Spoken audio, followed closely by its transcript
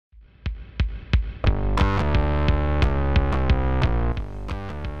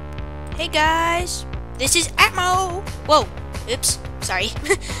Hey guys, this is Atmo. Whoa, oops, sorry.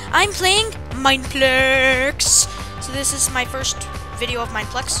 I'm playing Mineplex. So this is my first video of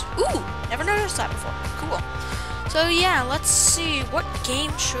Mineplex. Ooh, never noticed that before. Cool. So yeah, let's see, what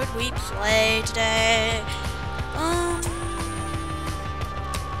game should we play today?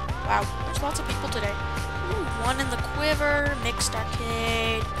 Wow, there's lots of people today. Ooh, one in the quiver, mixed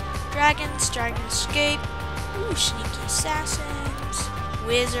arcade, dragons, dragon escape. Ooh, sneaky assassins,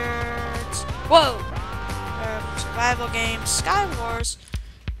 wizards. Whoa! Survival games, Sky Wars,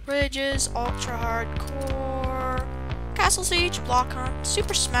 bridges, ultra hardcore, castle siege, block hunt,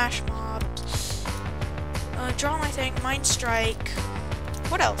 super smash mobs. Draw my thing, mind strike.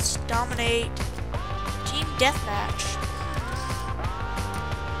 What else? Dominate, team deathmatch.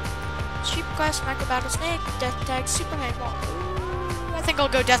 Sheep quest, micro battle snake, death tag, super handball. Ooh, I think I'll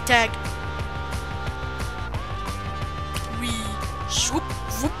go death tag. Swoop,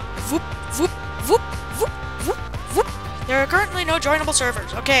 whoop, whoop, whoop, whoop, whoop, whoop, whoop. There are currently no joinable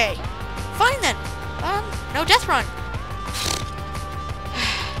servers. Okay. Fine then. No death run.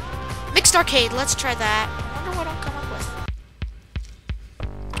 Mixed arcade, let's try that. I wonder what I'll come up with.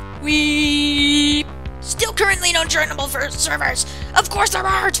 Still currently no joinable servers. Of course there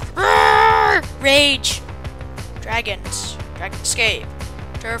aren't. Roar! Rage. Dragons. Dragon escape.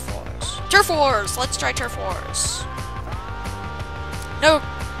 Turf Wars. Turf Wars. Let's try Turf Wars. No!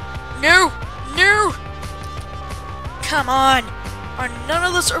 No! No! Come on! Are none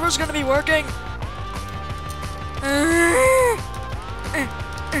of the servers gonna be working?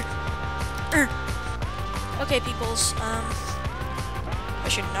 Okay, peoples, I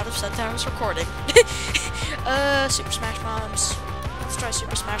should not have said that I was recording. Super Smash Mobs. Let's try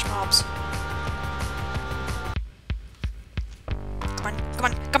Super Smash Mobs. Come on, come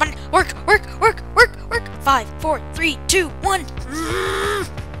on, come on! Work, work, work, work, work! 5, 4, 3, 2, 1!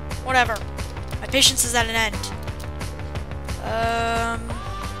 Whatever. My patience is at an end.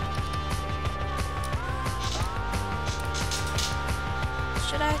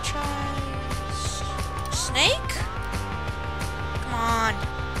 Should I try snake? Come on.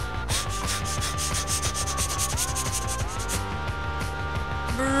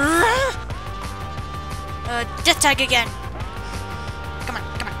 Death tag again. Come on,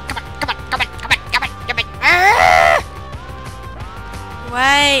 come on, come on, come on, come on, come on, come on, come on.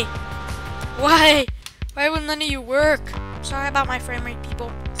 Why? Why? Why will none of you work? Sorry about my frame rate,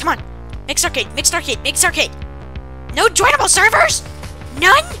 people. Come on. Mixed arcade, mixed arcade, mixed arcade. No joinable servers?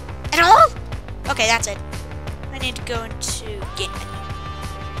 None? At all? Okay, that's it. I need to go into game menu.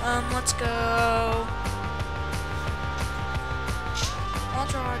 Let's go.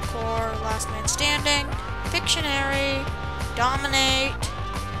 Ultra hardcore, last man standing, Pictionary, dominate,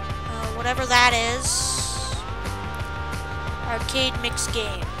 whatever that is. Arcade mixed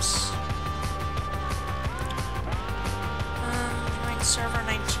games. Join server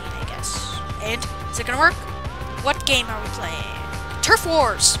 19, I guess. And is it gonna work? What game are we playing? Turf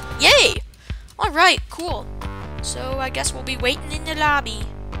Wars! Yay! Alright, cool. So I guess we'll be waiting in the lobby.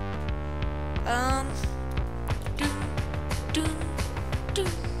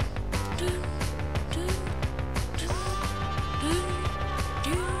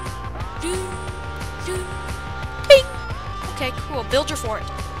 Ping! Okay, cool. Build your fort.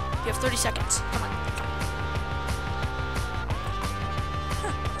 You have 30 seconds. Come on.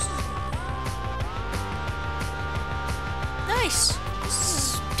 Huh. Nice. This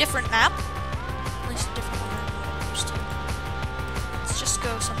is a different map. At least a different one than I'm used to. Let's just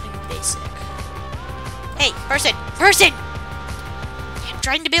go something basic. Hey, person! Person! I'm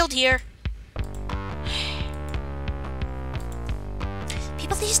trying to build here.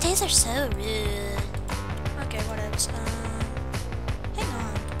 People these days are so rude. Okay, what else? Hang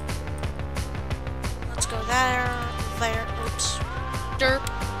on. Let's go there, there, oops. Derp.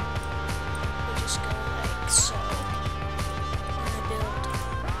 We'll just go like so. I'm gonna build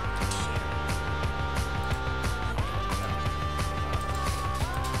here.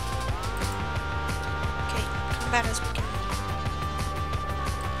 Okay, combat has begun.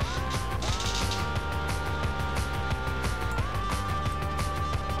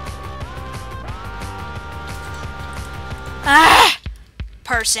 Ah!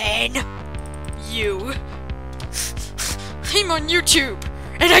 Person! You! I'm on YouTube!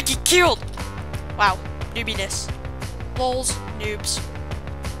 And I get killed! Wow, noobiness. Lols, noobs.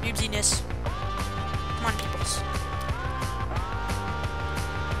 Noobsiness. Come on, peoples.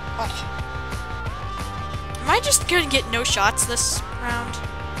 Oh. Am I just gonna get no shots this round?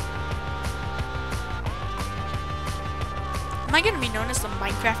 Am I gonna be known as the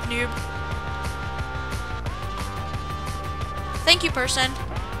Minecraft noob? Thank you, person.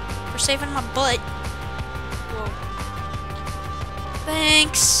 for saving my butt. Whoa.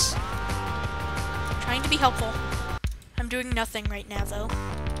 Thanks. Trying to be helpful. I'm doing nothing right now, though.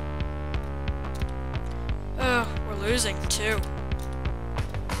 Ugh, we're losing, too.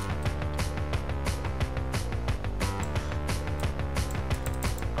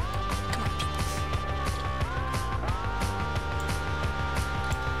 Come on, people.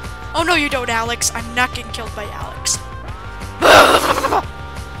 Oh, no, you don't, Alex. I'm not getting killed by Alex.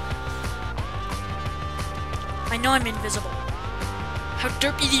 I know I'm invisible. How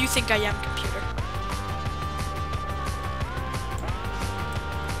derpy do you think I am, computer?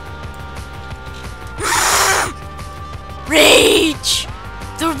 Rage!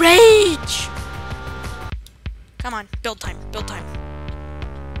 The rage! Come on, build time, build time.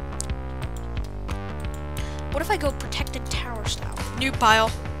 What if I go protected tower style? New pile.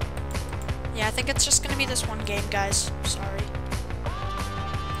 Yeah, I think it's just gonna be this one game, guys. Sorry.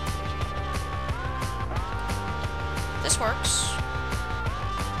 This works.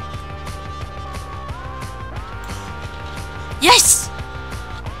 Yes!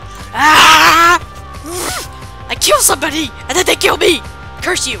 Ah! I kill somebody, and then they kill me!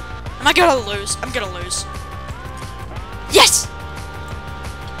 Curse you! Am I gonna lose? I'm gonna lose. Yes!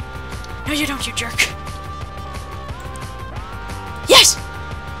 No, you don't, you jerk. Yes!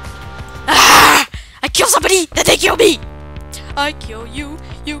 Ah! I kill somebody, then they kill me! I kill you,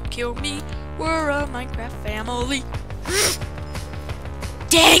 you kill me. We're a Minecraft family.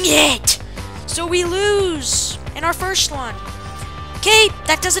 Dang it! So we lose in our first one. Okay,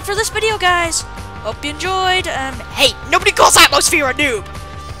 that does it for this video, guys. Hope you enjoyed. Hey, nobody calls Atmosphere a noob.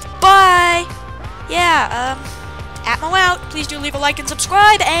 Bye. Yeah, Atmo out. Please do leave a like and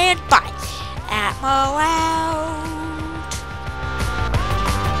subscribe, and bye. Atmo out.